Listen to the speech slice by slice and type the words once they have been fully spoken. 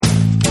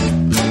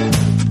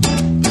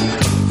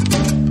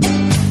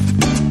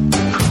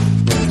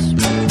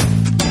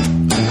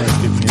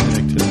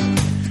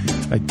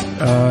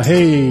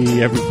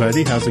Hey,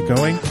 everybody. How's it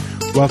going?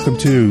 Welcome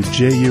to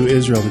JU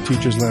Israel, the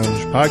Teacher's Lounge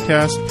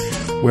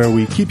podcast, where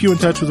we keep you in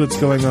touch with what's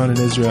going on in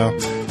Israel.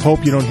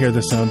 Hope you don't hear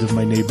the sound of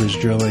my neighbors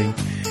drilling,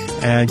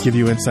 and give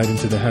you insight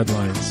into the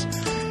headlines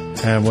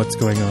and what's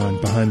going on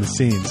behind the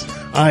scenes.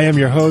 I am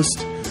your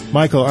host,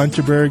 Michael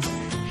Unterberg,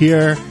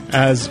 here,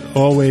 as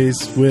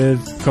always,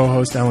 with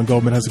co-host Alan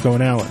Goldman. How's it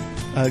going, Alan?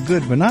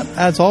 Good, but not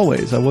as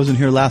always. I wasn't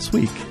here last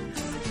week.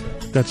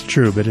 That's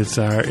true, but it's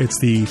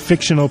the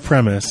fictional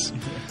premise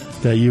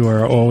that you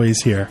are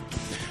always here.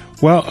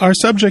 Well, our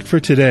subject for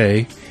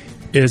today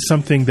is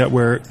something that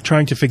we're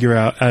trying to figure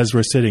out as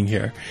we're sitting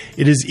here.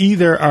 It is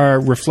either our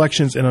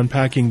reflections in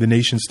unpacking the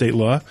nation-state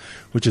law,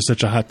 which is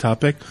such a hot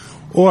topic,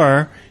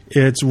 or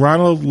it's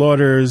Ronald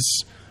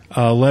Lauder's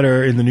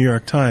letter in the New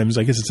York Times,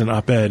 I guess it's an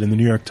op-ed in the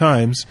New York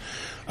Times,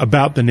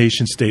 about the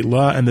nation-state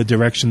law and the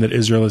direction that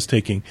Israel is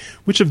taking.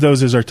 Which of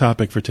those is our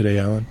topic for today,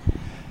 Alan?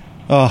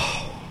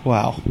 Oh,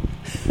 wow.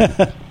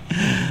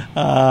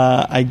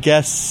 I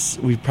guess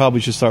we probably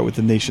should start with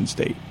the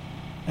nation-state,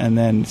 and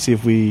then see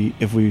if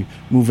we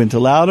move into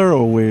Lauder,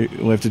 or we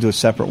have to do a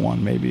separate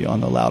one maybe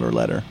on the Lauder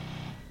letter.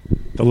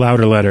 The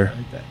Lauder letter.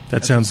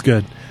 That sounds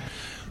good.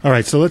 All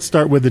right, so let's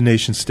start with the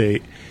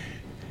nation-state.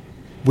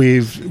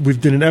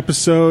 We've done an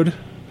episode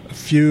a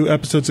few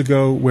episodes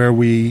ago where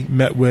we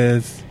met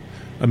with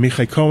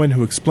Amichai Cohen,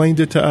 who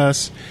explained it to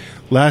us.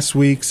 Last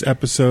week's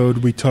episode,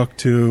 we talked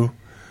to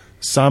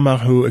Sama,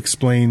 who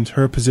explained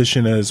her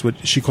position as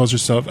what she calls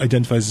herself,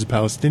 identifies as a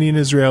Palestinian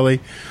Israeli.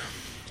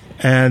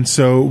 And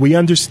so we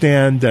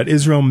understand that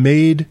Israel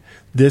made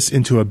this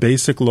into a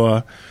basic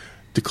law,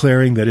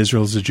 declaring that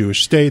Israel is a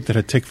Jewish state, that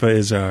Hatikva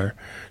is our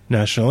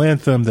national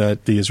anthem,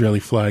 that the Israeli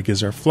flag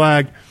is our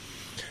flag.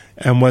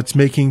 And what's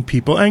making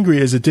people angry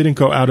is it didn't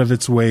go out of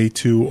its way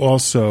to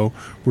also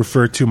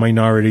refer to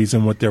minorities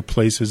and what their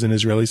place is in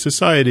Israeli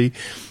society,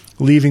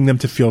 leaving them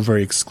to feel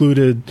very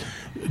excluded.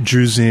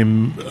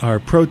 Druzim are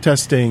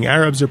protesting,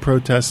 Arabs are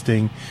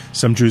protesting,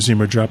 some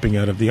Druzim are dropping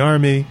out of the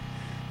army.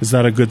 Is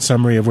that a good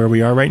summary of where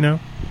we are right now?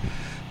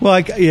 Well,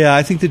 I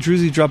think the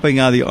Druzi dropping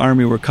out of the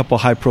army were a couple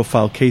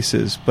high-profile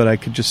cases, but I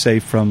could just say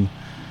from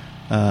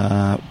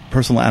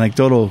personal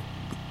anecdotal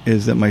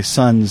is that my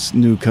son's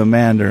new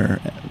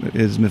commander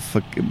is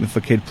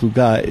Mifaked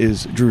Pluga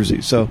is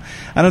Druzi. So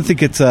I don't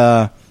think it's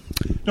No,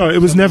 it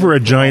was never a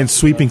giant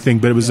sweeping thing,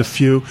 but it was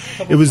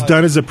it was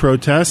done as a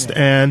protest,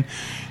 and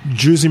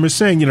Druzim are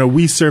saying,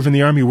 we serve in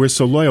the army, we're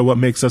so loyal, what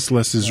makes us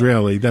less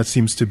Israeli? That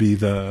seems to be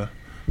the...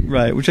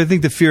 Right, which I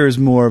think the fear is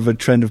more of a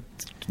trend of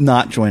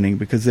not joining,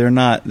 because they're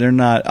not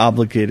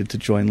obligated to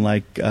join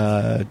like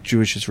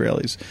Jewish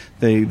Israelis.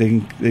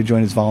 They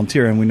join as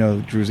volunteer, and we know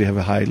Druzi have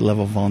a high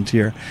level of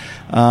volunteer.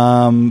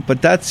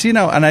 But that's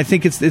and I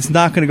think it's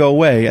not going to go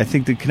away. I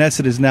think the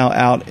Knesset is now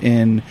out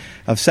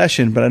of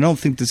session, but I don't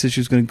think this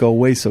issue is going to go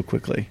away so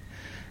quickly.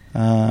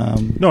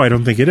 No, I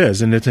don't think it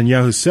is. And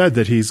Netanyahu said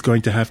that he's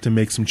going to have to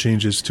make some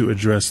changes to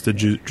address the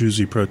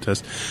Druzi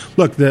protest.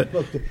 Look, the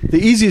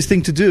easiest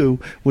thing to do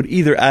would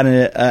either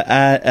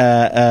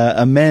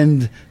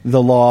amend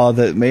the law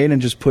that made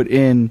and just put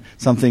in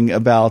something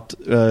about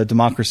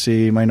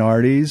democracy,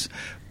 minorities,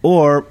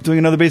 or doing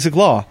another basic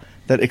law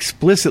that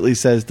explicitly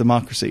says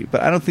democracy.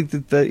 But I don't think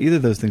that either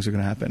of those things are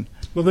going to happen.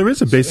 Well, there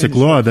is a basic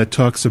law that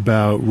talks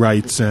about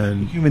rights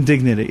and... Human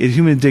dignity.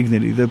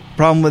 The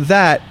problem with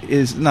that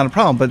is not a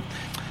problem, but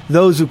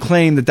those who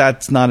claim that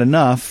that's not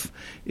enough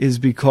is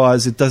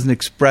because it doesn't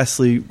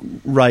expressly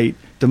write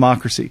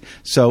democracy.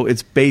 So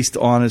it's based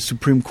on a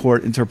Supreme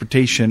Court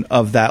interpretation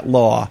of that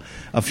law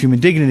of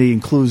human dignity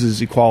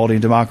includes equality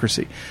and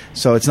democracy.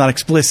 So it's not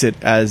explicit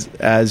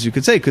as you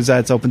could say, because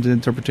that's open to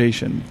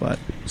interpretation. But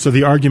so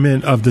the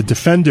argument of the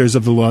defenders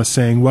of the law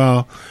saying,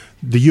 well,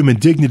 the human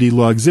dignity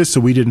law exists,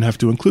 so we didn't have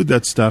to include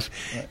that stuff.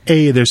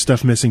 A, there's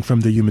stuff missing from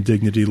the human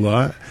dignity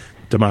law,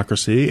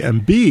 democracy,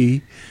 and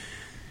B,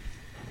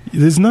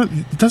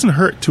 it doesn't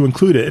hurt to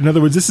include it. In other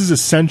words, this is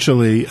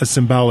essentially a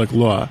symbolic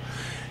law.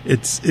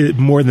 It's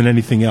more than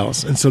anything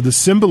else. And so the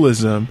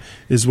symbolism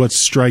is what's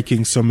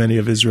striking so many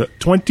of Israel.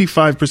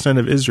 25%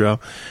 of Israel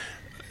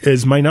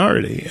is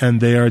minority, and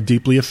they are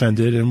deeply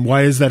offended. And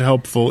why is that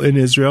helpful in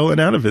Israel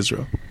and out of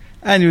Israel?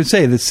 And you would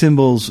say that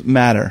symbols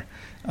matter.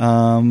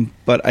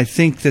 But I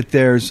think that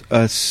there's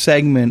a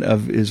segment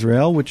of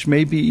Israel, which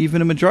may be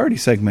even a majority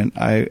segment.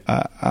 I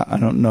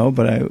don't know,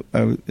 but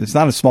it's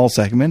not a small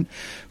segment,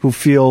 who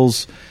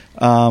feels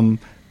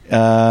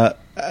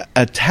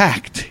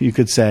attacked, you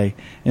could say,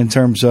 in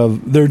terms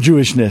of their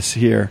Jewishness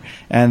here,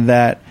 and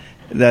that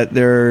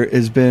there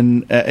has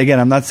been, again,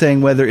 I'm not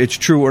saying whether it's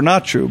true or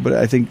not true, but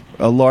I think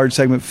a large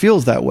segment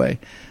feels that way,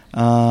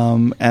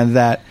 and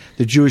that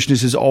the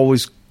Jewishness is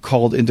always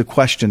called into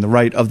question, the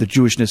right of the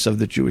Jewishness of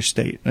the Jewish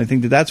state. And I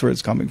think that that's where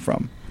it's coming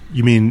from.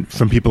 You mean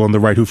from people on the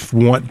right who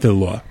want the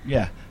law?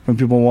 Yeah, from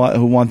people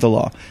who want the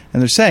law.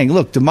 And they're saying,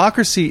 look,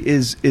 democracy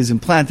is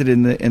implanted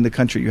in the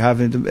country. You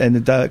have in the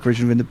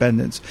Declaration of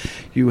Independence.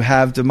 You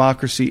have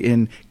democracy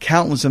in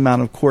countless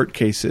amount of court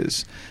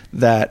cases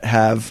that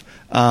have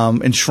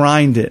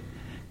enshrined it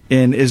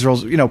in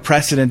Israel's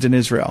precedent in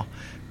Israel.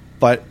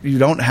 But you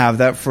don't have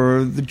that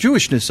for the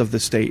Jewishness of the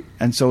state,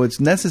 and so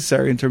it's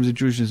necessary in terms of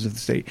Jewishness of the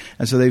state.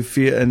 And so they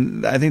feel,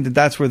 and I think that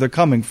that's where they're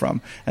coming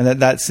from, and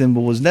that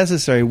symbol was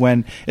necessary.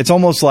 When it's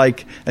almost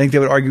like, I think they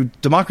would argue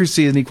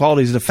democracy and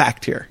equality is a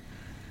fact here,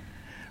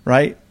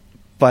 right?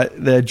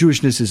 But the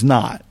Jewishness is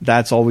not.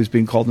 That's always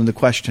being called into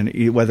question,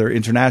 whether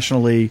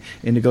internationally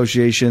in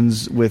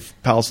negotiations with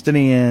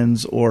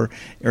Palestinians or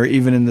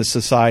even in the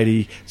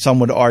society. Some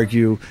would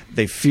argue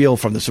they feel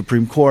from the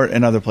Supreme Court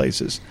and other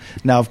places.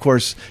 Now, of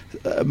course,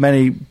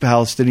 many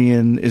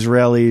Palestinian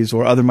Israelis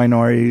or other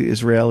minority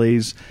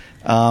Israelis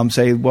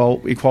say,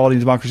 well, equality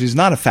and democracy is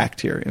not a fact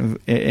here.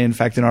 In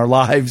fact, in our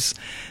lives,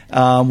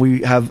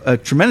 we have a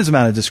tremendous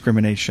amount of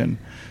discrimination.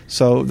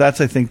 So that's,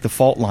 I think, the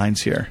fault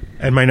lines here.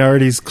 And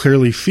minorities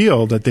clearly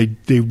feel that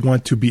they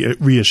want to be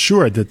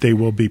reassured that they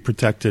will be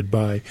protected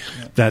by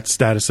that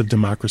status of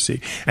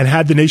democracy. And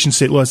had the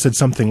nation-state law said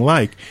something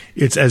like,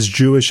 it's as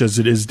Jewish as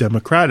it is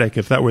democratic,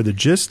 if that were the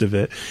gist of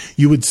it,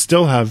 you would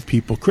still have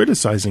people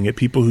criticizing it,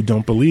 people who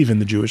don't believe in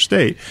the Jewish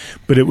state.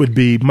 But it would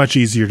be much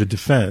easier to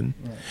defend.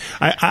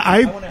 Right.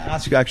 I want to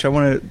ask you,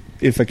 actually,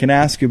 if I can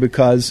ask you,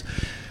 because...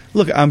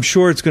 Look, I'm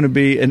sure it's going to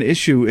be an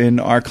issue in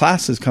our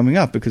classes coming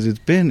up because it's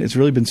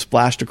really been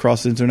splashed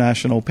across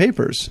international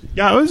papers.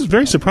 Yeah, I was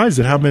very surprised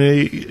at how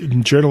many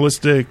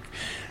journalistic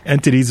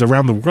entities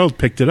around the world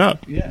picked it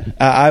up. Yeah,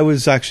 I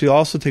was actually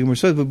also taking more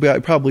serious, but I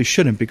probably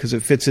shouldn't because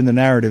it fits in the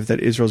narrative that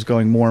Israel's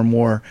going more and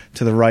more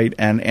to the right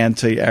and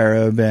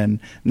anti-Arab and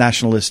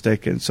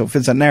nationalistic, and so it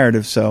fits that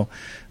narrative. So,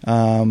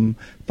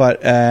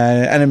 but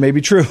and it may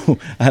be true.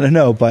 I don't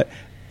know, but.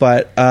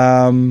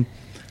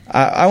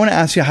 I want to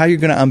ask you how you're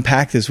going to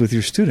unpack this with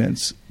your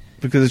students,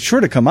 because it's sure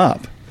to come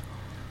up.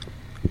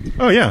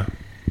 Oh, yeah.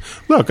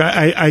 Look,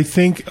 I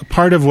think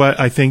part of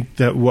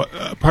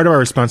our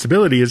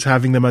responsibility is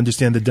having them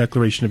understand the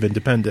Declaration of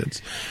Independence,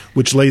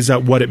 which lays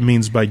out what it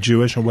means by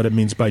Jewish and what it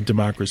means by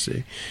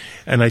democracy.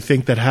 And I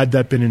think that had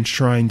that been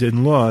enshrined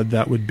in law,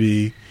 that would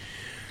be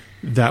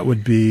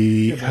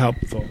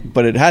helpful.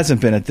 But it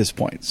hasn't been at this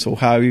point. So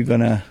how are you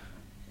going to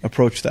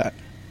approach that?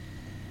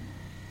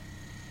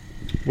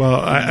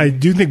 Well, I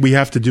do think we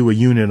have to do a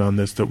unit on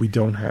this that we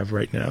don't have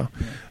right now.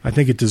 I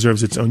think it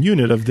deserves its own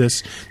unit of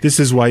this. This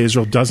is why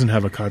Israel doesn't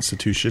have a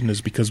constitution,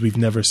 is because we've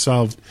never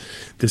solved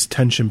this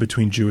tension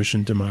between Jewish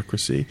and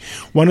democracy.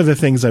 One of the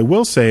things I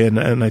will say,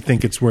 and I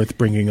think it's worth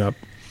bringing up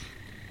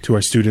to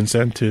our students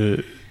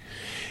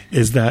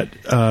is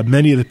that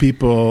many of the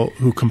people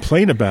who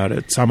complain about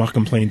it, Samach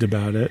complained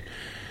about it,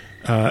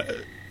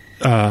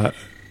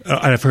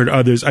 I've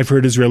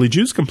heard Israeli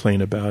Jews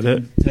complain about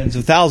it. Tens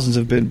of thousands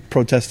have been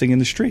protesting in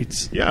the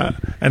streets. Yeah,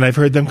 and I've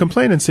heard them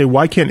complain and say,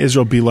 why can't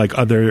Israel be like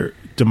other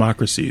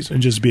democracies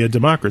and just be a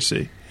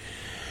democracy?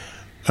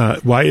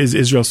 Why is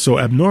Israel so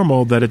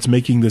abnormal that it's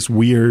making this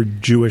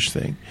weird Jewish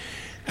thing?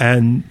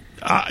 And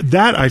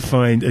that I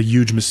find a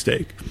huge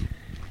mistake.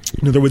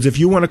 In other words, if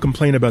you want to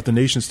complain about the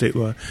nation-state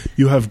law,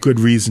 you have good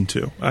reason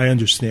to. I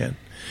understand.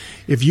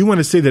 If you want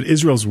to say that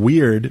Israel's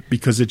weird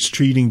because it's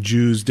treating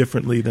Jews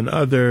differently than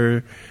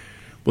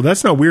well,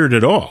 that's not weird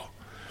at all.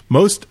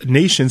 Most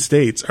nation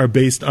states are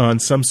based on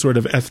some sort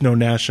of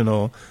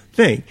ethno-national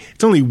thing.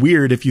 It's only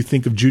weird if you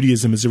think of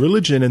Judaism as a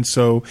religion, and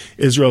so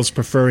Israel's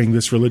preferring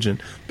this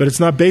religion. But it's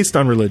not based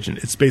on religion.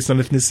 It's based on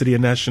ethnicity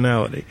and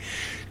nationality.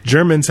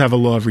 Germans have a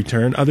law of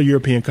return. Other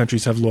European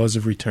countries have laws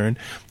of return.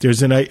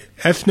 There's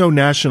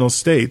ethno-national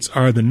states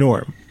are the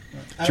norm.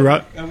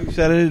 We've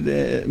said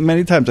it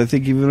many times. I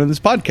think even in this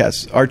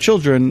podcast, our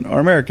children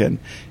are American.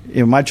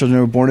 My children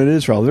were born in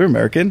Israel. They're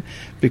American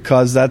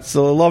because that's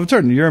the law of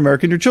return. You're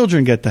American. Your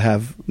children get to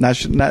have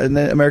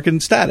American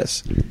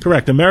status.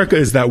 Correct. America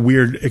is that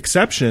weird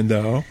exception,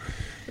 though.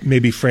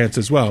 Maybe France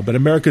as well. But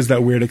America is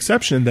that weird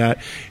exception that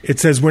it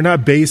says we're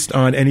not based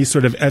on any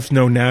sort of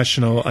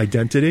ethno-national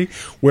identity.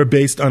 We're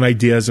based on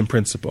ideas and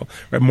principle.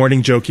 Right?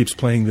 Morning Joe keeps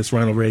playing this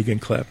Ronald Reagan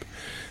clip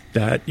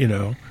that,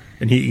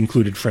 and he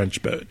included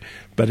French, but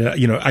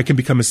I can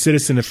become a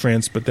citizen of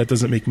France, but that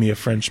doesn't make me a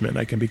Frenchman.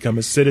 I can become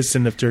a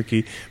citizen of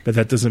Turkey, but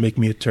that doesn't make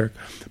me a Turk.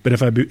 But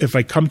if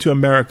I come to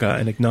America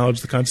and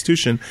acknowledge the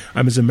Constitution,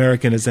 I'm as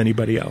American as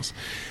anybody else.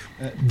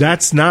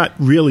 That's not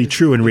really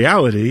true in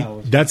reality.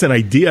 That's an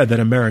idea that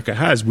America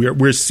has.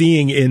 We're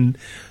seeing in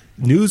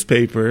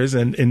newspapers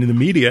and in the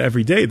media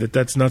every day that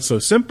that's not so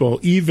simple,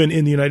 even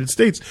in the United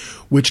States,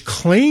 which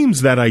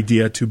claims that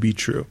idea to be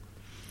true.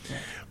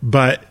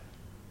 But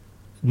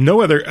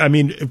no other,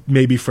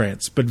 maybe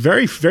France, but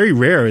very, very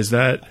rare is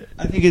that.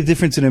 I think a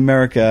difference in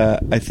America,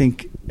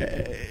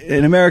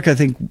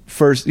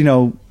 first,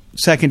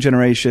 second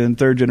generation,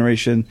 third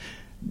generation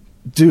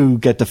do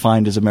get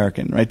defined as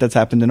American, right? That's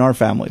happened in our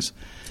families.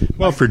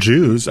 Well, for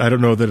Jews, I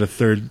don't know that a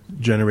third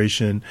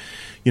generation,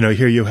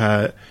 here you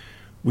had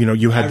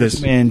this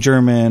man,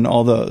 German,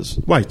 all those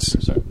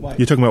whites. Sorry, white.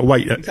 You're talking about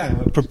white.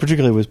 Exactly.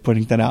 Particularly was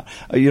putting that out.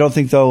 You don't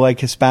think though, like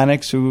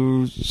Hispanics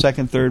who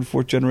second, third,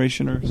 fourth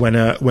generation, or when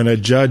a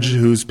judge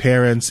whose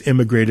parents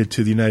immigrated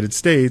to the United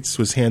States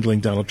was handling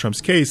Donald Trump's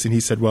case, and he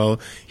said,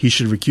 well, he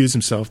should recuse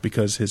himself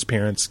because his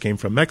parents came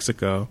from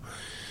Mexico.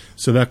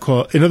 So that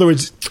in other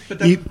words, but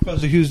there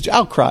was a huge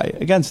outcry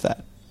against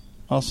that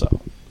also.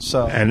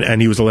 So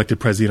and he was elected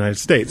president of the United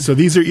States. So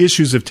these are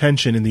issues of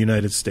tension in the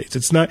United States.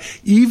 It's not,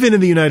 even in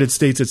the United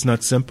States, it's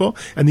not simple.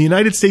 And the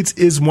United States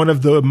is one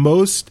of the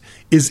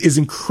is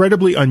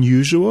incredibly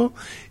unusual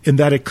in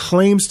that it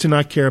claims to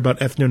not care about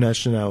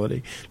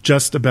ethno-nationality,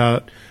 just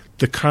about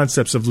the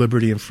concepts of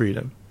liberty and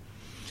freedom.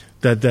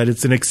 That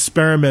it's an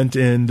experiment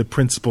in the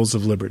principles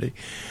of liberty.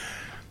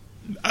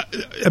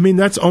 I mean,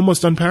 that's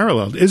almost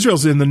unparalleled.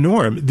 Israel's in the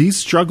norm. These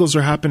struggles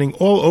are happening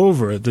all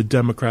over the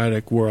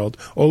democratic world,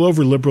 all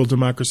over liberal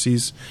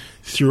democracies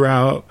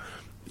throughout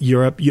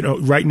Europe.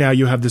 Right now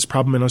you have this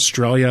problem in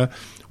Australia.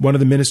 One of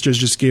the ministers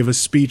just gave a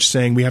speech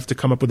saying we have to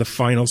come up with a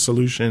final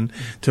solution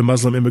to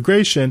Muslim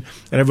immigration,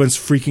 and everyone's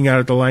freaking out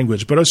at the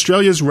language. But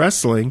Australia's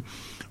wrestling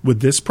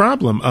with this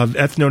problem of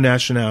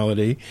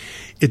ethno-nationality.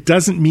 It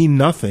doesn't mean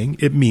nothing.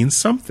 It means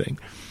something.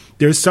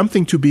 There's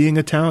something to being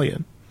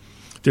Italian.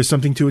 There's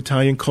something to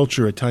Italian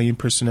culture, Italian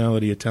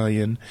personality,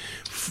 Italian.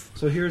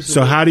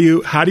 So how do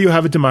you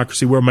have a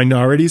democracy where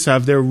minorities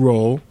have their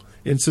role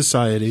in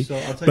society,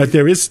 but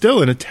there is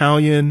still an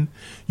Italian?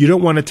 You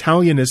don't want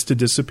Italianness to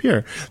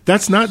disappear.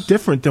 That's not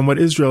different than what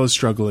Israel is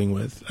struggling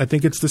with. I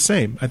think it's the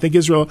same. I think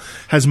Israel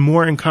has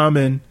more in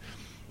common.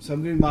 So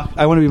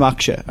I want to be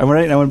makshe. I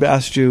want to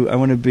ask you. I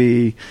want to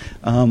be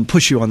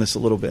push you on this a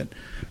little bit,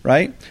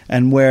 right?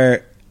 And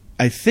where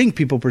I think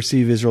people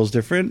perceive Israel as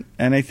different,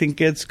 and I think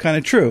it's kind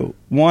of true.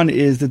 One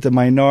is that the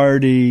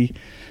minority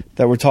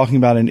that we're talking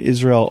about in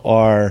Israel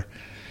are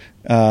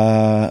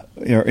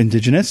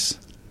indigenous.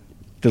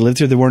 They lived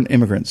here. They weren't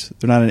immigrants.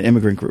 They're not an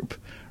immigrant group,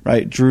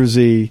 right?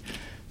 Druzi,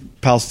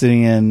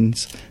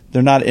 Palestinians,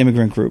 they're not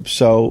immigrant groups.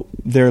 So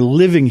they're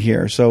living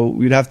here. So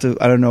we'd have to,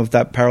 I don't know if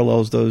that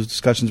parallels those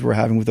discussions we're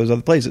having with those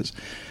other places.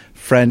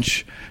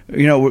 French,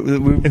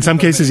 in some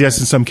cases, yes.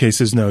 In some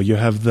cases, no. You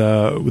have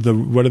the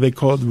what are they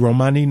called?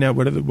 Romani now.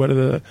 What are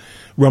the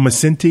Roma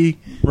Sinti?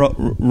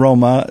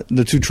 Roma,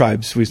 the two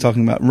tribes we was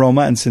talking about,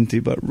 Roma and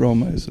Sinti, but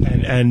Roma is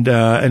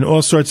and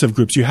all sorts of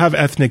groups. You have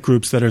ethnic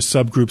groups that are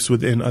subgroups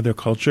within other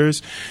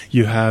cultures.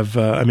 You have,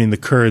 the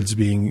Kurds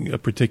being a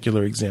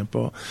particular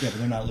example. Yeah, but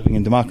they're not living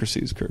in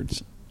democracies,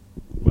 Kurds.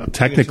 Well,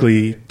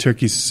 technically,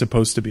 Turkey's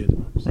supposed to be a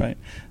democracy. Right.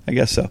 I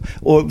guess so.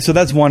 Well, so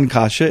that's one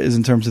kasha, is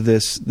in terms of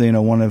this,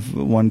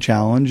 one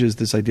challenge is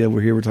this idea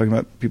we're talking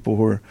about people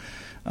who are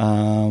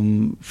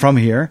from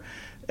here,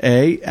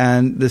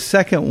 and the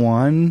second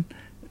one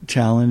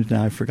challenge,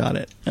 now I forgot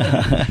it.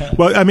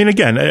 Well,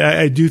 again,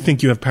 I do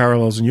think you have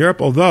parallels in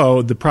Europe,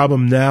 although the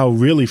problem now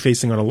really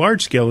facing on a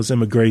large scale is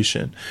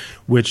immigration,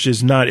 which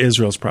is not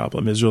Israel's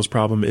problem. Israel's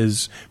problem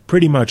is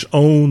pretty much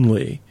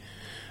only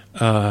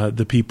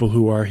the people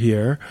who are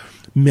here,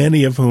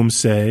 many of whom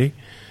say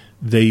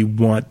they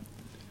want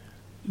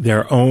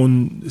their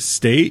own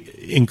state,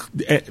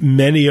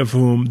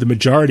 the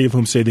majority of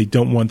whom say they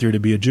don't want there to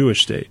be a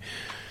Jewish state.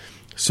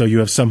 So you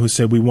have some who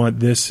say we want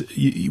this,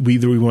 we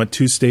want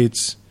two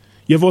states.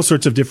 You have all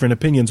sorts of different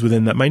opinions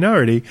within that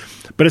minority,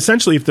 but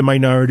essentially if the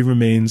minority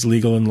remains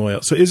legal and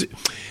loyal. So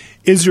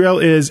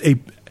Israel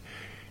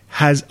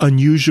has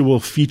unusual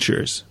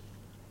features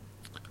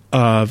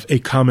of a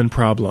common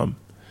problem,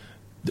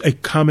 a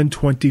common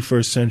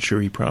 21st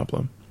century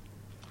problem.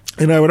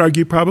 And I would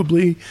argue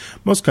probably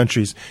most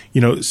countries.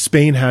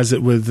 Spain has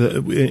it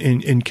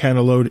in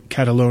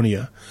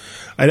Catalonia.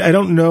 I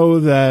don't know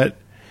that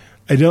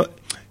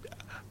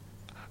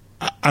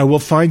I will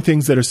find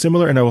things that are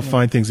similar, and I will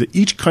find things that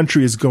each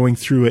country is going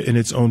through it in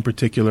its own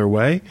particular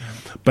way.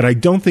 But I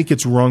don't think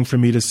it's wrong for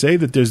me to say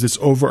that there's this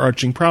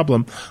overarching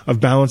problem of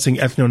balancing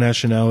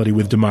ethno-nationality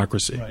with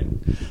democracy. Right.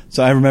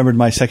 So I remembered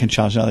my second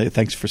challenge. Now,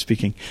 thanks for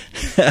speaking.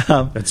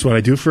 That's what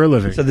I do for a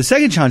living. So the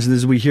second challenge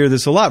is we hear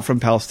this a lot from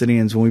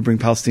Palestinians when we bring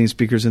Palestinian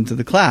speakers into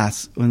the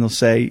class, when they'll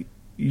say,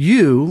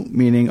 you,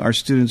 meaning our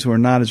students who are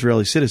not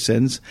Israeli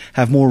citizens,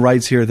 have more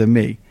rights here than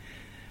me,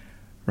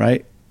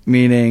 right?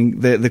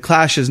 Meaning the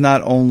clash is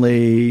not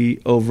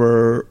only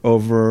over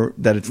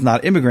that it's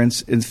not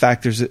immigrants. In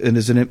fact, there's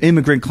an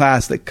immigrant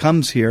class that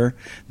comes here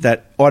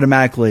that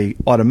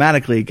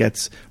automatically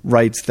gets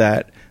rights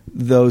that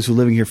those who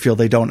living here feel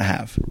they don't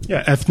have.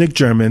 Yeah, ethnic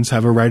Germans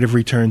have a right of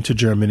return to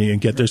Germany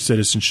and get their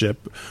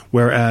citizenship,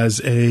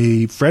 whereas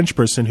a French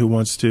person who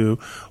wants to,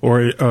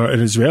 or an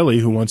Israeli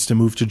who wants to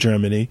move to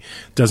Germany,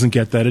 doesn't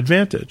get that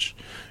advantage.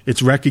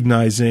 It's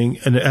recognizing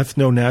an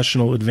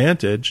ethno-national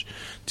advantage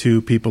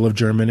to people of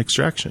German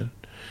extraction.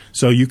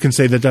 So you can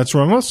say that that's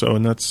wrong also,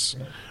 and that's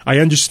I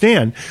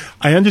understand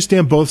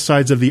both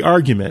sides of the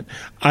argument.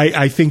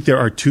 I think there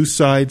are two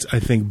sides. I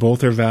think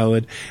both are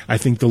valid. I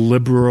think the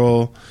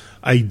liberal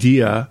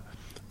idea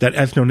that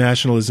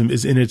ethno-nationalism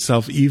is in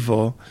itself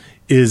evil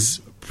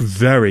is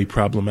very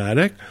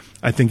problematic.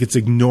 I think it's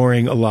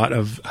ignoring a lot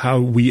of how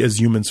we as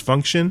humans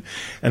function,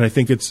 and I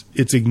think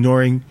it's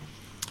ignoring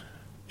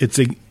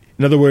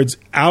in other words,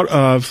 out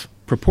of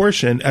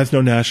proportion,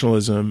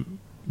 ethno-nationalism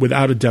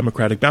without a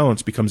democratic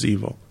balance becomes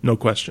evil, no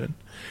question.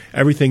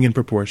 Everything in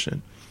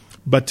proportion.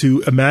 But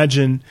to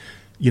imagine,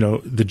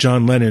 the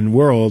John Lennon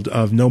world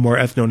of no more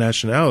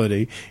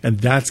ethno-nationality, and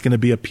that's going to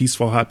be a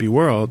peaceful, happy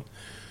world.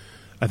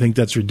 I think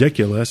that's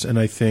ridiculous, and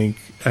I think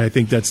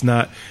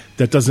that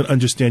doesn't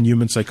understand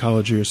human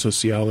psychology or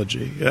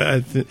sociology,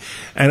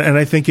 and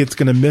I think it's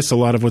going to miss a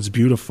lot of what's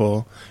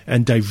beautiful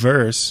and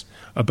diverse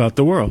about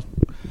the world.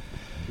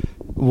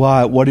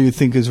 Why? What do you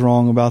think is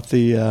wrong about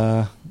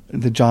the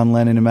John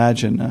Lennon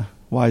Imagine?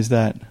 Why is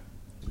that?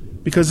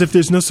 Because if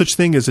there's no such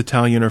thing as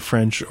Italian or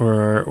French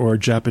or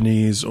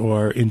Japanese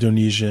or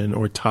Indonesian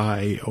or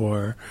Thai,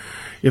 or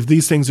if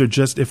these things are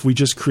if we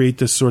just create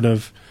this sort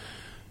of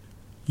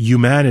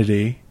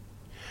humanity,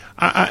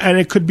 and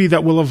it could be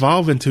that we'll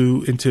evolve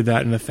into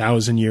that in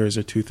 1,000 years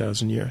or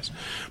 2,000 years,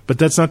 but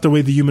that's not the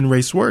way the human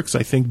race works.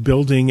 I think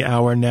building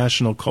our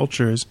national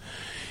cultures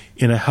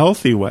in a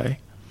healthy way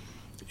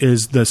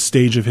is the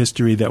stage of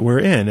history that we're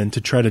in, and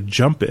to try to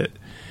jump it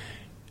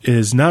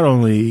is not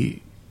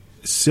only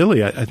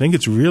silly, I think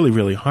it's really,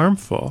 really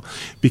harmful,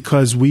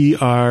 because we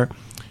are,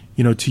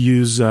 to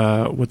use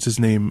what's his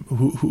name,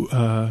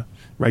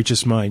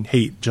 Righteous Mind,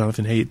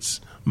 Jonathan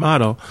Haidt's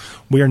model,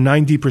 we are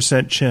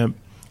 90% chimp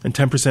and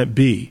 10%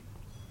 bee.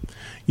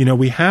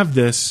 We have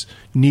this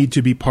need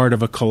to be part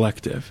of a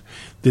collective,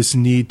 this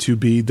need to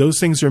be, those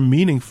things are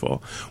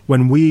meaningful.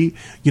 When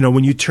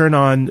when you turn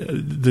on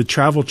the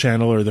Travel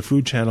Channel or the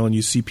Food Channel and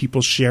you see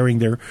people sharing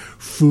their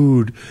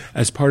food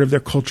as part of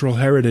their cultural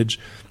heritage,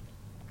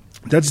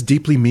 that's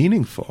deeply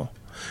meaningful.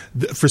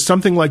 For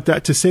something like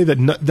that to say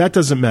that that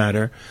doesn't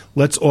matter,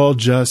 let's all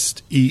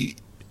just eat,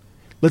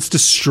 let's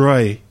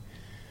destroy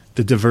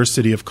the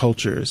diversity of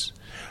cultures.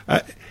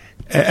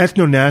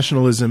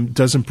 Ethno-nationalism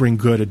doesn't bring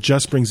good, it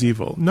just brings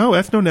evil. No,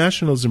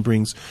 ethno-nationalism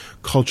brings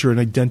culture and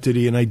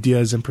identity and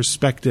ideas and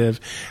perspective,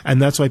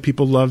 and that's why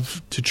people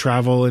love to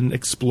travel and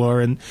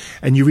explore. And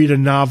you read a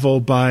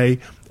novel by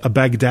a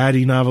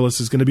Baghdadi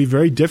novelist is going to be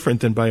very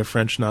different than by a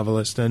French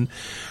novelist. And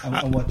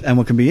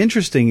what can be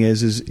interesting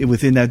is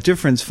within that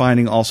difference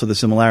finding also the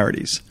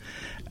similarities.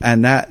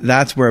 And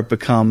that's where it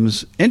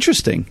becomes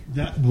interesting.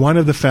 One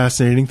of the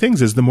fascinating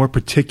things is the more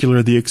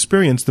particular the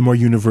experience, the more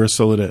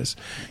universal it is.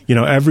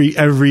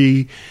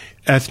 Every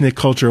ethnic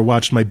culture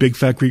watched My Big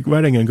Fat Greek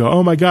Wedding and go,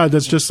 oh my God,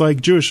 that's just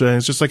like Jewish and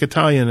it's just like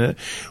Italian.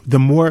 The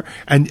more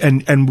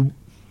and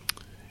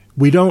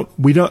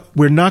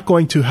we're not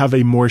going to have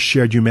a more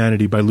shared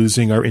humanity by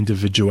losing our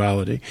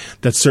individuality.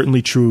 That's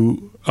certainly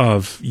true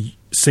of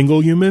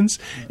single humans.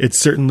 It's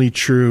certainly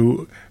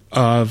true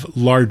of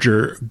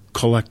larger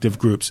collective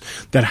groups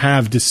that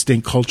have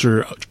distinct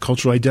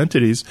cultural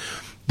identities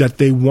that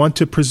they want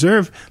to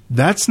preserve.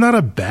 That's not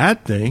a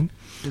bad thing.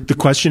 The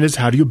question is,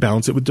 how do you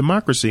balance it with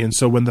democracy? And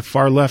so when the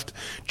far left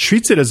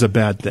treats it as a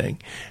bad thing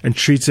and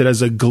treats it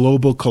as a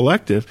global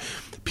collective,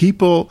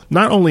 people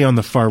not only on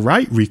the far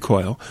right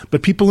recoil,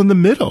 but people in the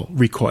middle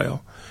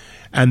recoil.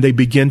 And they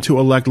begin to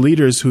elect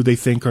leaders who they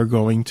think are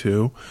going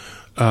to,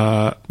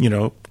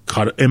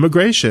 cut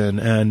immigration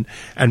and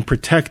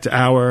protect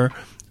our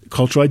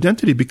cultural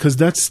identity, because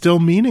that's still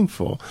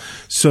meaningful.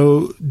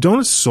 So don't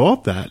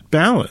assault that.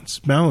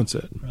 Balance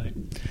it. Right.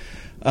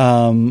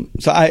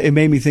 It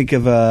made me think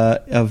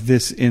of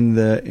this in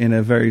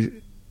a very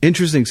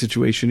interesting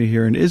situation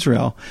here in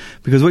Israel,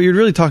 because what you're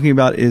really talking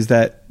about is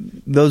that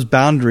those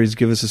boundaries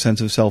give us a sense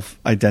of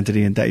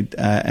self-identity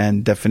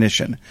and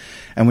definition.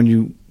 And when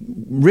you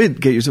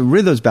get yourself rid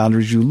of those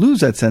boundaries, you lose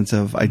that sense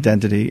of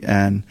identity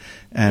and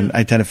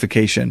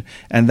identification.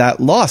 And that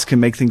loss can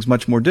make things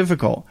much more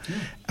difficult.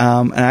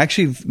 And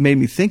actually made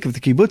me think of the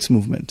kibbutz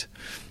movement,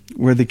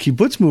 where the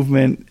kibbutz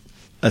movement,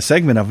 a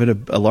segment of it,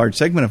 a large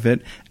segment of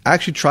it,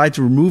 actually tried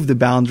to remove the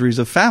boundaries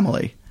of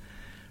family.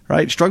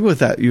 Right? Struggle with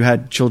that. You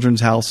had children's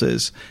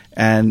houses,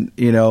 and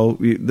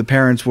the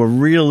parents were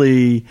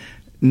really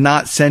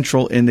not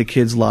central in the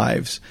kids'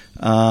 lives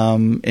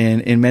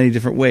in many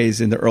different ways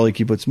in the early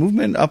kibbutz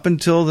movement up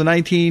until the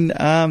late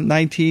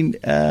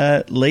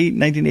 1980s,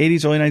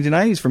 early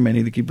 1990s for many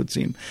of the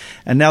kibbutzim.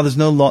 And now there's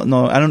no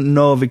I don't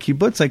know of a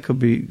kibbutz, I could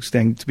be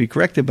standing to be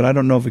corrected, but I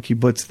don't know of a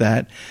kibbutz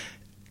that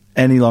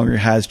any longer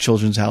has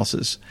children's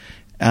houses.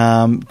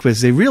 Because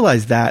they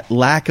realized that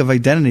lack of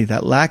identity,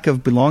 that lack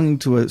of belonging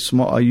to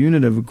a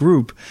unit of a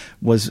group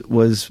was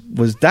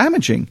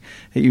damaging.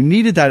 That you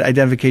needed that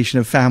identification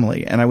of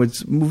family, and I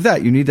would move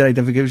that. You need that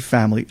identification of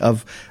family,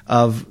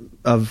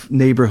 of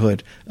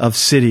neighborhood, of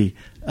city,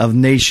 of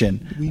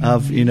nation,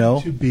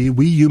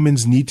 we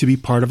humans need to be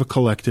part of a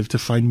collective to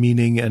find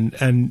meaning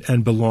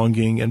and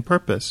belonging and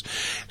purpose.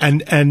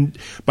 And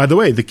by the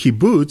way, the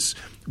kibbutz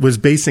was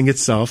basing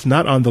itself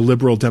not on the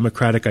liberal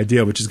democratic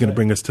idea, which is going to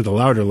bring us to the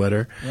Lauder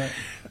letter. Right.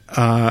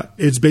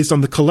 It's based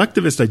on the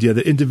collectivist idea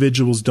that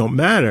individuals don't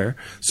matter.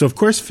 So of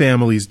course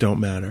families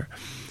don't matter.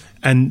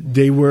 And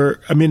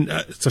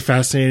it's a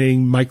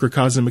fascinating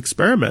microcosm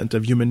experiment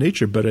of human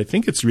nature, but I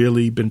think it's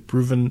really been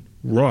proven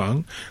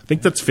wrong. I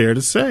think that's fair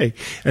to say.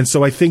 And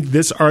so I think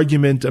this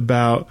argument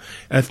about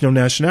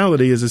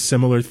ethno-nationality is a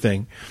similar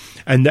thing.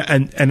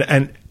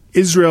 And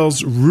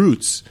Israel's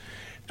roots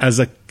as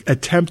a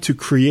attempt to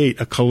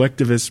create a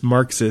collectivist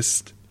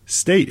Marxist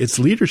state, its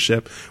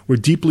leadership, were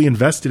deeply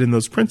invested in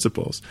those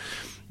principles.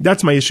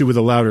 That's my issue with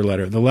the Lauder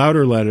letter. The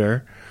Lauder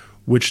letter,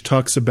 which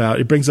talks about,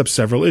 it brings up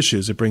several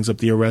issues. It brings up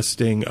the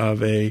arresting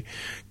of a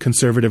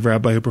conservative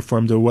rabbi who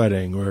performed a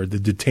wedding, or the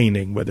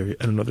detaining, whether,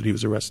 I don't know that he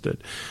was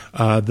arrested,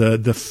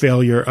 the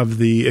failure of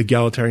the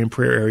egalitarian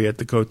prayer area at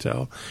the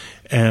Kotel,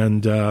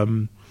 and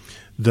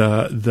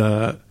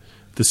the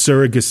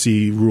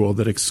surrogacy rule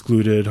that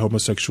excluded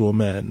homosexual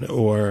men,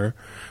 or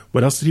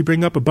what else did he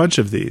bring up? A bunch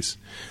of these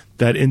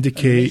that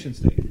indicate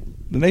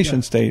the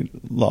nation state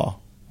law.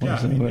 Yeah,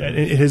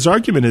 his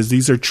argument is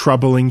these are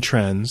troubling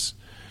trends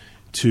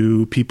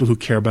to people who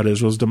care about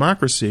Israel's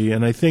democracy,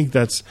 and I think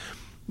that's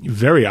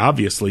very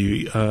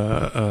obviously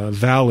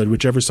valid,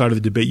 whichever side of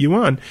the debate you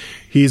on.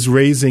 He's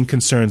raising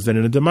concerns that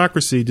in a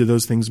democracy, do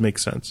those things make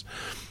sense?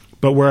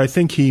 But where I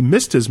think he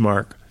missed his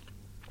mark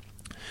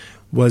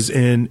was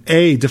in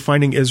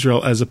defining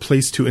Israel as a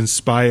place to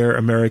inspire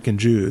American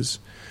Jews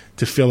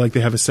to feel like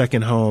they have a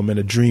second home and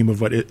a dream of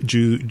what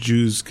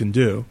Jews can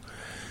do,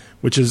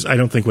 which is, I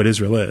don't think, what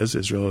Israel is.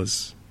 Israel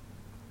is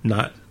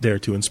not there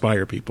to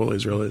inspire people.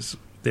 Israel is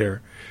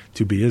there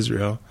to be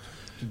Israel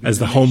as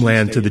the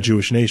homeland to the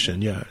Jewish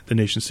nation. Yeah, the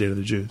nation state of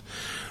the Jews.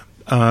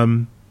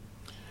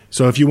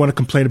 So if you want to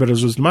complain about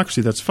Israel's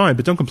democracy, that's fine,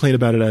 but don't complain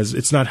about it as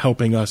it's not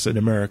helping us in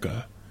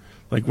America.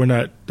 Like, we're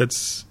not,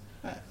 that's...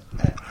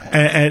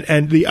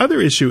 And the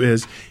other issue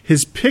is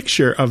his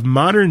picture of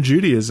modern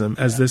Judaism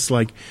as this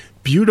like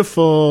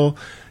beautiful,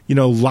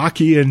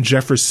 Lockean,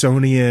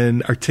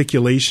 Jeffersonian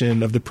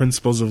articulation of the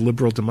principles of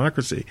liberal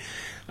democracy.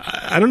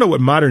 I don't know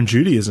what modern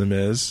Judaism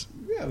is.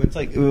 Yeah, it's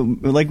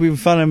like we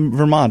found in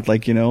Vermont,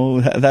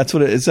 that's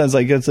what it says.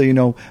 Like it's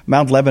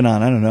Mount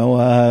Lebanon. I don't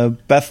know,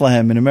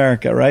 Bethlehem in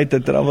America, right?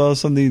 That all of a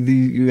sudden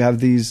you have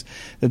these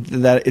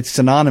that it's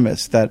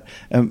synonymous. That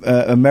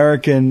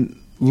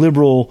American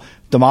liberal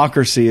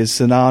democracy is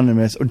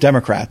synonymous, or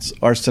Democrats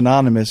are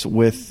synonymous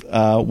with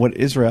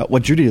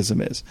what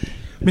Judaism is.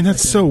 I mean,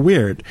 that's so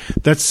weird.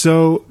 It's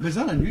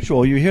not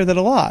unusual. You hear that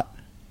a lot.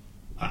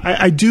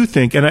 I do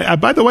think,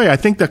 and by the way, I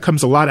think that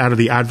comes a lot out of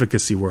the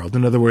advocacy world.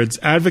 In other words,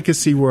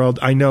 advocacy world,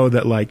 I know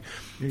that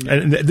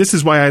and this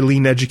is why I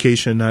lean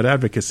education, not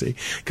advocacy,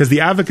 because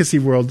the advocacy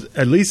world,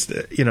 at least,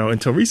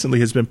 until recently,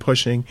 has been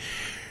pushing,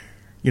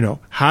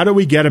 how do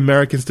we get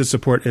Americans to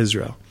support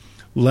Israel?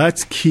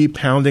 Let's keep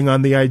pounding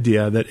on the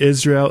idea that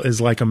Israel is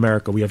like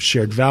America. We have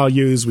shared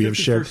values. We have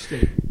shared.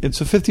 State.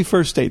 It's a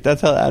 51st state.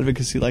 That's how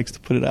advocacy likes to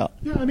put it out.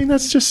 Yeah, I mean,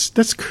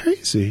 that's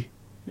crazy.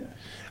 Yeah.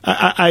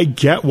 I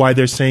get why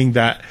they're saying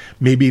that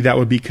maybe that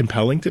would be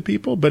compelling to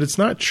people, but it's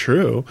not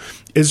true.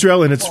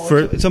 Israel in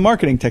it's a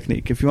marketing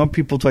technique. If you want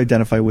people to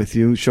identify with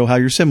you, show how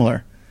you're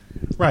similar.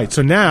 Right.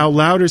 So now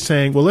Lauder's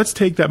saying, well, let's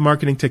take that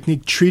marketing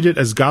technique, treat it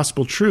as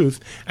gospel truth,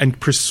 and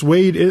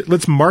persuade it.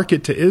 Let's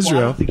market to Israel.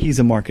 Well, I don't think he's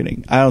a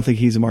marketing.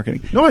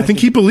 No, I think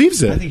he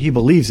believes it. I think he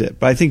believes it.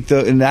 But I think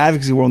in the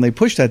advocacy world, when they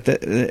push that,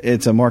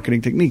 it's a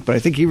marketing technique. But I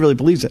think he really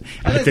believes it.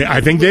 I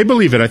think they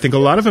believe it. I think a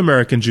lot of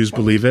American Jews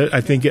believe it.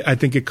 I think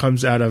it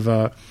comes out of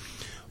a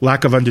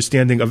lack of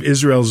understanding of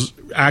Israel's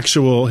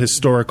actual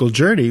historical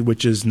journey,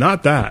 which is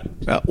not that.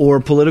 Or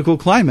political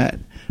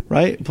climate.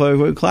 Right,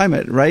 political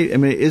climate. Right. I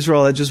mean,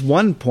 Israel. At just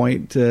one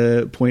point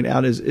to point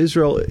out is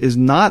Israel is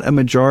not a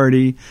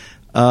majority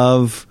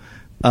of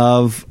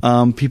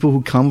people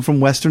who come from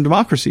Western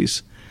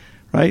democracies.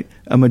 Right,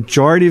 a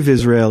majority of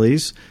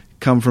Israelis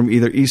come from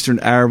either Eastern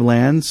Arab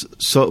lands,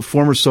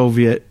 former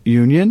Soviet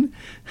Union,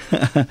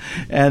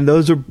 and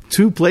those are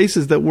two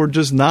places that were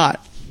just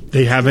not.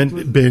 They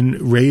haven't been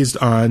raised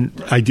on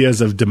ideas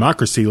of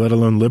democracy, let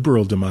alone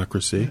liberal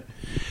democracy.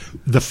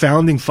 The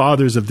founding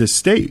fathers of this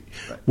state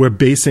were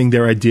basing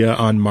their idea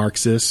on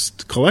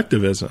Marxist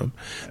collectivism.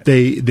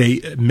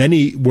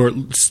 Many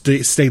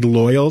stayed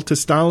loyal to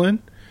Stalin.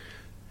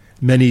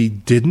 Many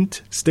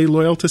didn't stay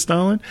loyal to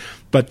Stalin,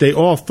 but they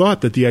all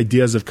thought that the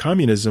ideas of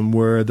communism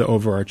were the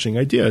overarching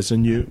ideas.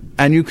 And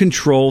you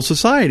control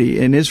society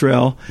in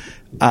Israel.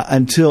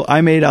 Until I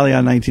made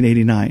Aliyah in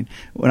 1989.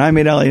 When I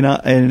made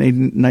Aliyah in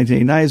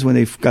 1989 is when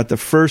they got the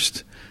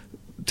first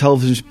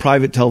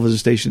private television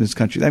station in this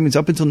country. That means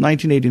up until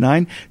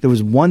 1989, there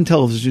was one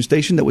television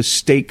station that was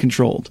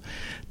state-controlled.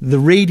 The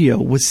radio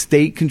was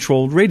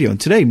state-controlled radio. And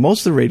today,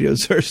 most of the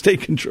radios are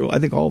state-controlled. I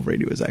think all of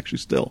radio is actually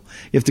still.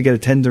 You have to get a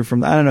tender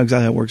from I don't know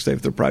exactly how it works today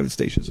if they're private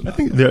stations. I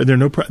think there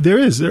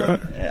is. There are.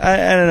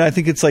 And I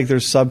think it's like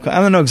there's I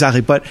don't know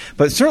exactly. But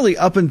certainly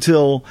up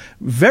until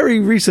very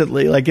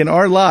recently, like in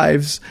our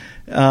lives,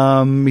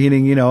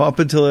 meaning, up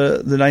until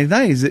the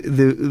 1990s,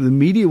 the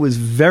media was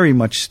very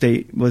much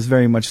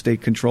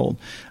state controlled.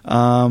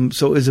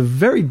 So it was a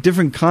very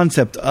different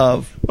concept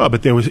of. Well,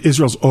 but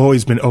Israel's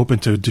always been open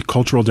to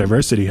cultural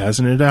diversity,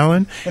 hasn't it,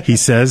 Alan? He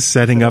says,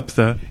 setting up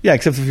the. Yeah,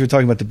 except if you're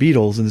talking about the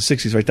Beatles in the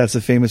 60s, right? That's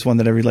the famous one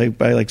that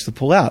everybody likes to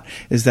pull out,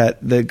 is that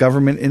the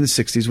government in the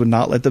 60s would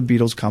not let the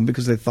Beatles come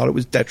because they thought it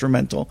was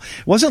detrimental.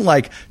 It wasn't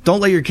like, don't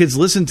let your kids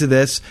listen to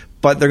this,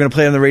 but they're going to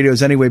play on the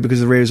radios anyway because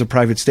the radios are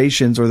private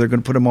stations, or they're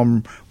going to put them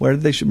on where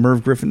they should not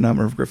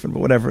Merv Griffin, but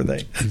whatever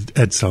they.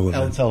 Ed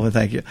Sullivan. Ed Sullivan,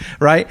 thank you.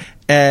 Right?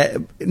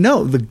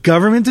 No, the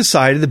government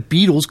decided the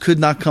Beatles could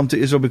not come to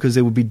Israel because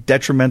they would be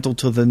detrimental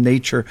to the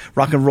nature.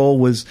 Rock and roll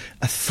was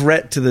a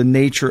threat to the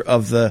nature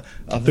of the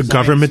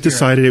government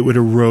decided it would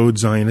erode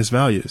Zionist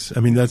values.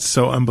 I mean, that's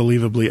so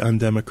unbelievably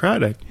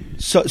undemocratic.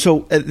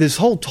 So this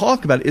whole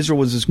talk about Israel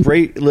was this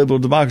great liberal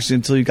democracy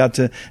until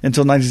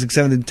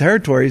 1967, the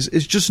territories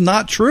is just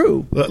not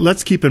true.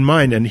 Let's keep in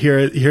mind, and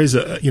here's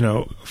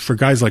for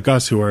guys like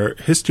us who are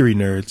history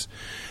nerds,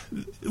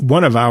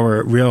 one of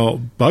our real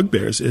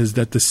bugbears is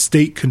that the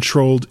state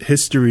controlled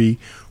history,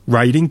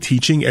 writing,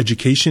 teaching,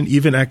 education,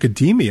 even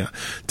academia,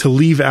 to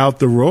leave out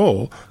the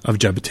role of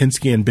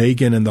Jabotinsky and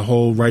Begin and the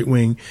whole right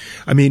wing.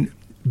 I mean,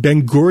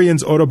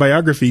 Ben-Gurion's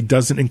autobiography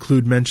doesn't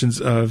include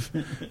mentions of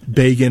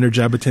Begin or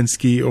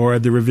Jabotinsky or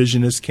the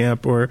revisionist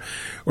camp or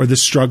the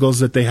struggles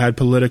that they had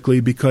politically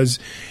because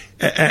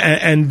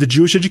and the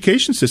Jewish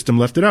education system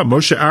left it out.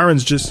 Moshe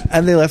Aaron's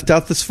and they left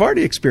out the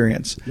Sephardi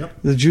experience. Yep.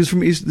 The Jews from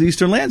the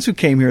Eastern lands who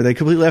came here, they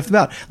completely left them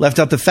out. Left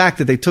out the fact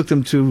that they took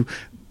them to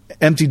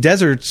empty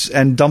deserts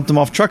and dumped them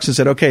off trucks and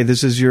said, okay,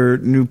 this is your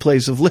new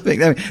place of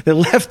living. I mean, they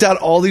left out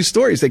all these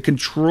stories. They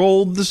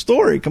controlled the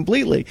story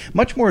completely,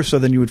 much more so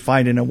than you would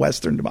find in a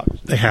Western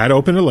democracy. They had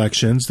open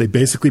elections. They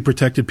basically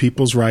protected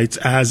people's rights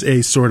as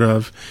a sort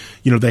of,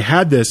 they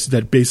had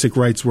that basic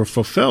rights were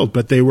fulfilled,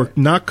 but they were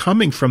not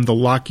coming from the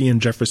Lockean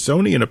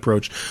Jeffersonian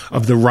approach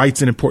of the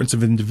rights and importance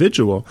of the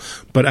individual,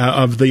 but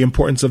of the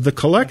importance of the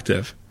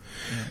collective.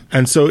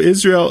 And so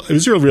Israel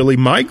really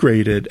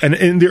migrated. And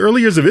in the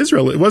early years of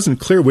Israel, it wasn't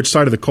clear which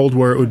side of the Cold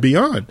War it would be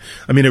on.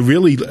 I mean, it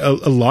really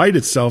allied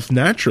itself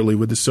naturally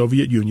with the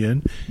Soviet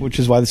Union. Which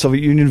is why the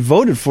Soviet Union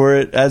voted for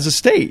it as a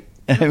state.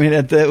 I mean,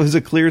 it was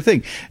a clear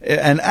thing.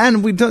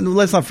 And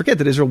let's not forget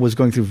that Israel was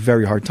going through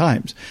very hard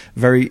times.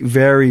 Very,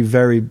 very,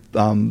 very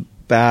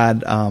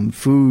bad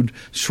food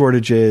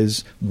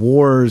shortages,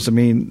 wars. I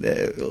mean,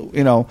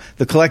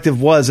 the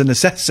collective was a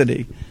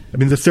necessity. I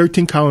mean, the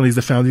 13 colonies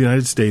that founded the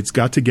United States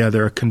got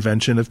together, a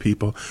convention of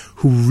people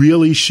who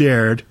really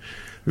shared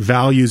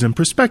values and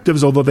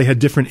perspectives, although they had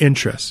different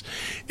interests.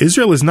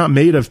 Israel is not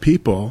made of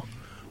people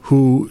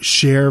who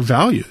share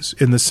values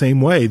in the same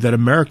way that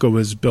America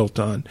was built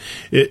on.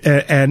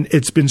 And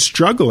it's been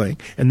struggling,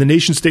 and the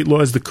nation-state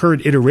law is the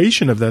current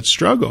iteration of that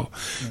struggle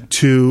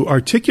to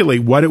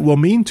articulate what it will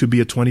mean to be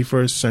a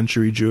 21st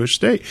century Jewish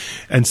state.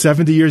 And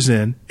 70 years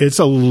in, it's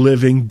a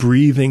living,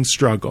 breathing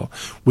struggle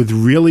with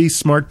really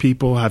smart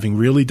people having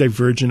really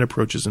divergent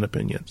approaches and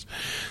opinions.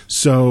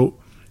 So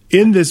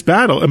in this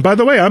battle, and by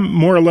the way, I'm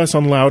more or less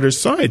on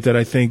Lauder's side, that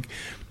I think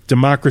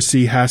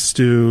democracy has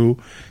to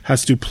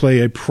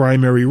play a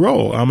primary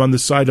role. I'm on the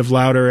side of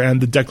Lauder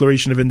and the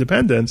Declaration of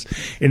Independence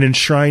in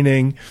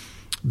enshrining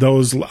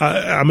those.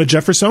 I'm a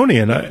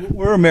Jeffersonian.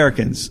 We're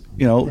Americans.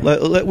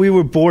 We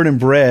were born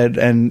and bred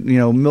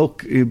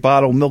and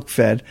bottle milk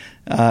fed.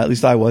 At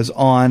least I was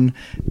on.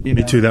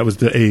 Me too. That was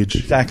the age.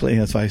 Exactly.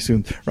 That's what I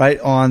assumed. Right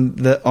on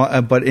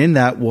the. But in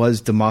that was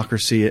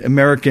democracy,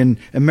 American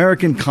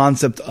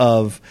concept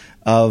of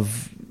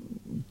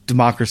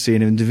democracy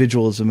and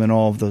individualism and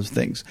all of those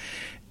things.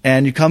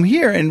 And you come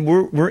here and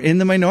we're in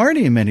the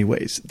minority in many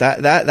ways.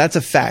 That's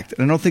a fact.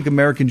 And I don't think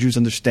American Jews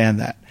understand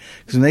that.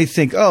 Because when they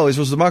think, oh,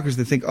 Israel's democracy,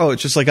 they think, oh,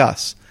 it's just like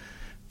us.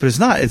 But it's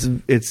not.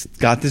 It's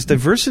got this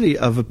diversity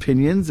of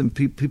opinions, and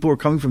people are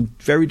coming from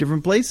very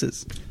different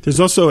places. There's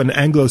also an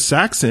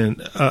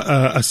Anglo-Saxon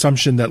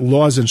assumption that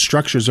laws and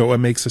structures are what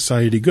make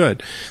society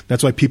good.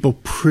 That's why people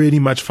pretty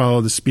much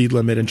follow the speed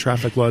limit and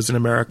traffic laws in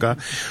America.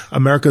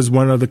 America is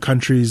one of the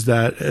countries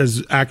that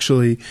is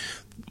actually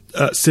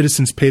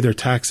citizens pay their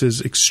taxes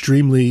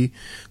extremely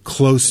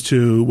close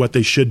to what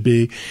they should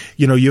be.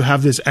 You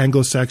have this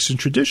Anglo-Saxon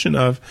tradition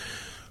of,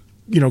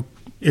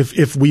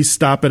 if we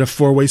stop at a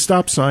four-way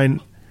stop sign,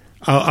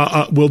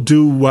 we'll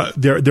do what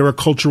there are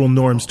cultural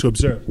norms to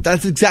observe.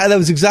 That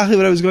was exactly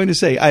what I was going to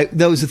say. I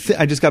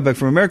just got back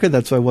from America.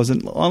 That's why I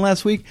wasn't on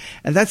last week.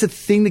 And that's a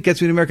thing that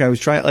gets me to America. I was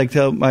trying to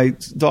tell my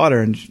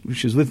daughter, and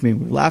she was with me,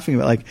 we were laughing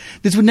about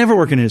this would never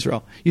work in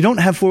Israel. You don't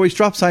have four-way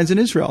stop signs in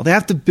Israel. They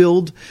have to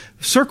build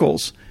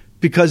circles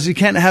because you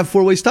can't have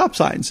four-way stop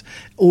signs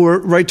or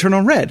right turn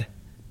on red.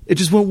 It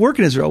just won't work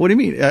in Israel. What do you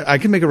mean? I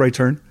can make a right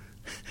turn.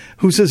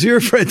 Who says you're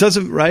afraid? It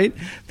doesn't, right?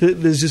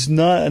 There's just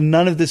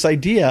none of this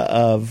idea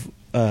of.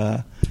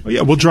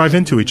 We'll drive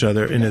into each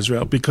other in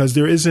Israel because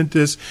there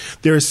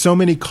are so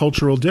many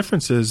cultural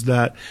differences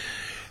that,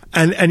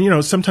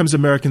 and sometimes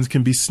Americans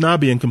can be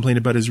snobby and complain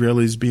about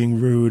Israelis being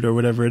rude or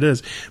whatever it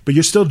is, but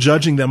you're still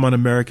judging them on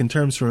American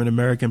terms from an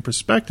American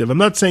perspective. I'm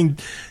not saying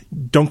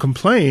don't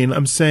complain.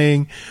 I'm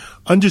saying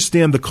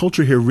understand the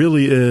culture here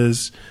really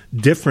is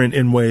different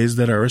in ways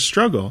that are a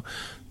struggle.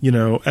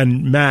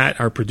 And Matt,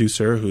 our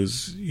producer,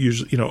 who's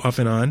usually, off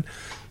and on,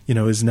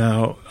 is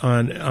now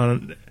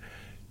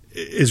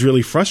is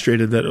really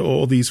frustrated that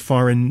all these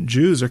foreign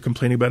Jews are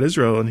complaining about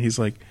Israel. And he's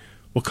like,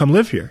 well, come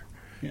live here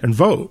and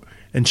vote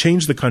and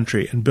change the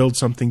country and build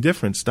something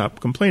different. Stop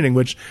complaining,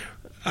 which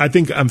I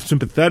think I'm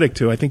sympathetic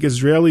to. I think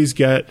Israelis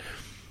get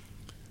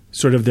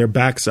sort of their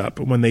backs up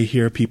when they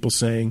hear people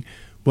saying,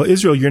 well,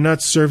 Israel, you're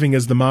not serving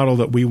as the model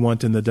that we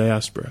want in the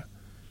diaspora.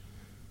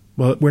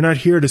 Well, we're not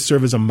here to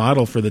serve as a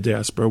model for the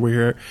diaspora. We're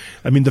here.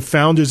 I mean, the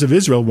founders of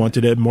Israel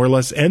wanted to more or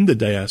less end the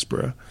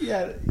diaspora.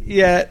 Yeah.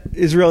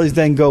 Israelis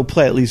then go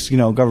play, at least,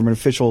 government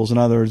officials and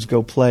others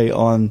go play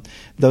on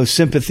those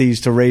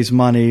sympathies to raise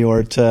money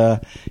or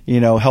to,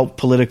 help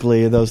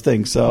politically, those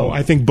things. So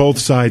I think both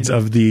sides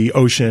of the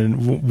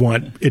ocean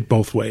want it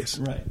both ways.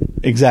 Right.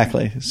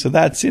 Exactly. So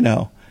that's,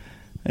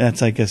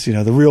 that's, I guess,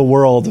 the real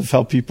world of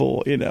how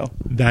people,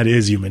 That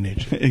is human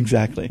nature.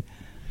 Exactly.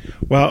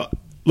 Well,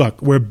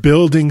 look, we're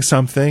building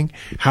something.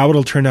 How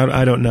it'll turn out,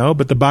 I don't know.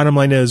 But the bottom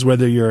line is,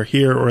 whether you're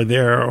here or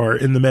there or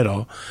in the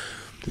middle,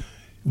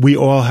 we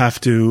all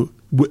have to.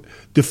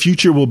 The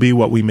future will be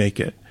what we make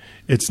it.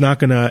 It's not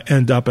going to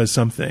end up as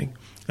something.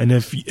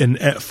 And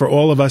for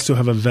all of us who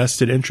have a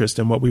vested interest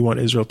in what we want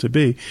Israel to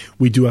be,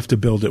 we do have to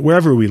build it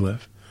wherever we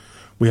live.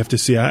 We have to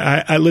see.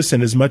 I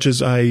listen. As much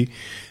as I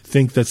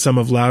think that some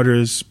of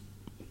Lauder's.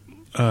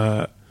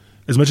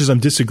 As much as I'm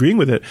disagreeing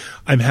with it,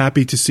 I'm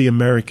happy to see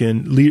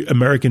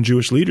American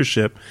Jewish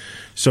leadership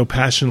so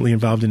passionately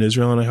involved in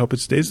Israel, and I hope it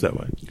stays that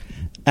way.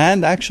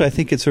 And actually, I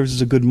think it serves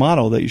as a good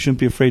model that you shouldn't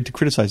be afraid to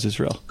criticize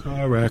Israel.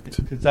 Correct.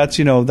 That's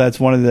that's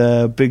one of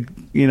the big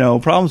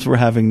problems we're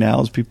having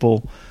now is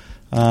people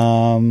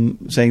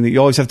saying that you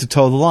always have to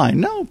toe the line.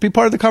 No, be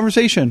part of the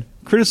conversation.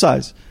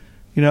 Criticize.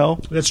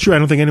 That's true. I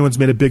don't think anyone's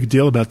made a big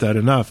deal about that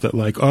enough. That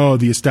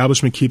the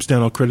establishment keeps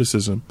down all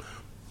criticism.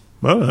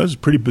 Well, that's a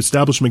pretty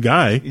establishment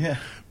guy. Yeah.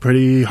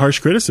 Pretty harsh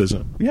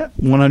criticism. Yeah,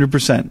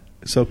 100%.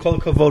 So call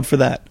a vote for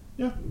that.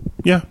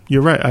 Yeah,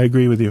 you're right. I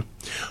agree with you.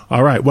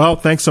 All right. Well,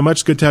 thanks so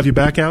much. Good to have you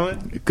back,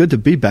 Alan. Good to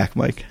be back,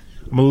 Mike.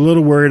 I'm a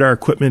little worried our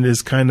equipment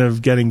is kind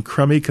of getting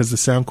crummy because the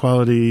sound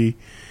quality,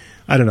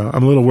 I don't know.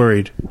 I'm a little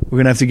worried. We're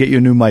going to have to get you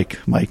a new mic,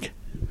 Mike.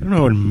 I don't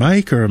know, a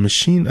mic or a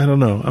machine. I don't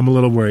know. I'm a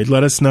little worried.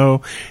 Let us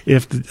know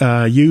if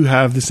you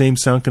have the same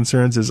sound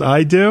concerns as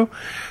I do.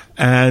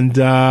 And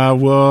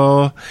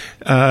we'll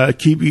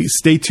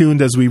stay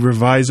tuned as we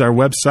revise our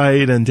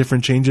website and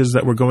different changes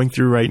that we're going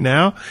through right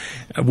now.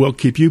 We'll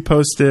keep you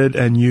posted,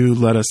 and you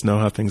let us know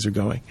how things are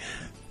going.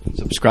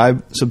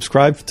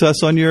 Subscribe to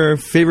us on your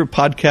favorite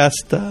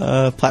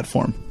podcast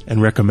platform.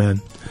 And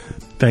recommend.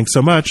 Thanks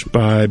so much.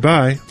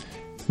 Bye-bye.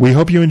 We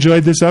hope you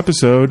enjoyed this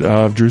episode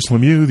of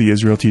Jerusalem U, the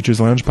Israel Teachers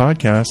Lounge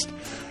podcast.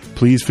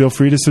 Please feel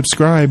free to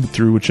subscribe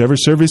through whichever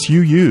service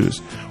you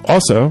use.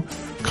 Also,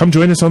 come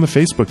join us on the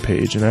Facebook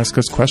page and ask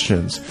us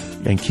questions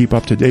and keep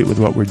up to date with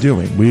what we're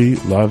doing. We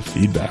love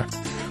feedback.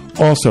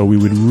 Also, we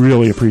would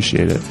really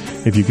appreciate it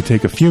if you could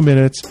take a few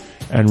minutes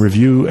and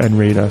review and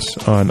rate us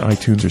on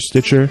iTunes or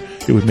Stitcher.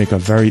 It would make a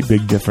very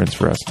big difference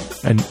for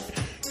us, and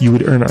you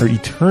would earn our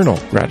eternal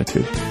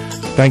gratitude.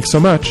 Thanks so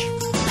much.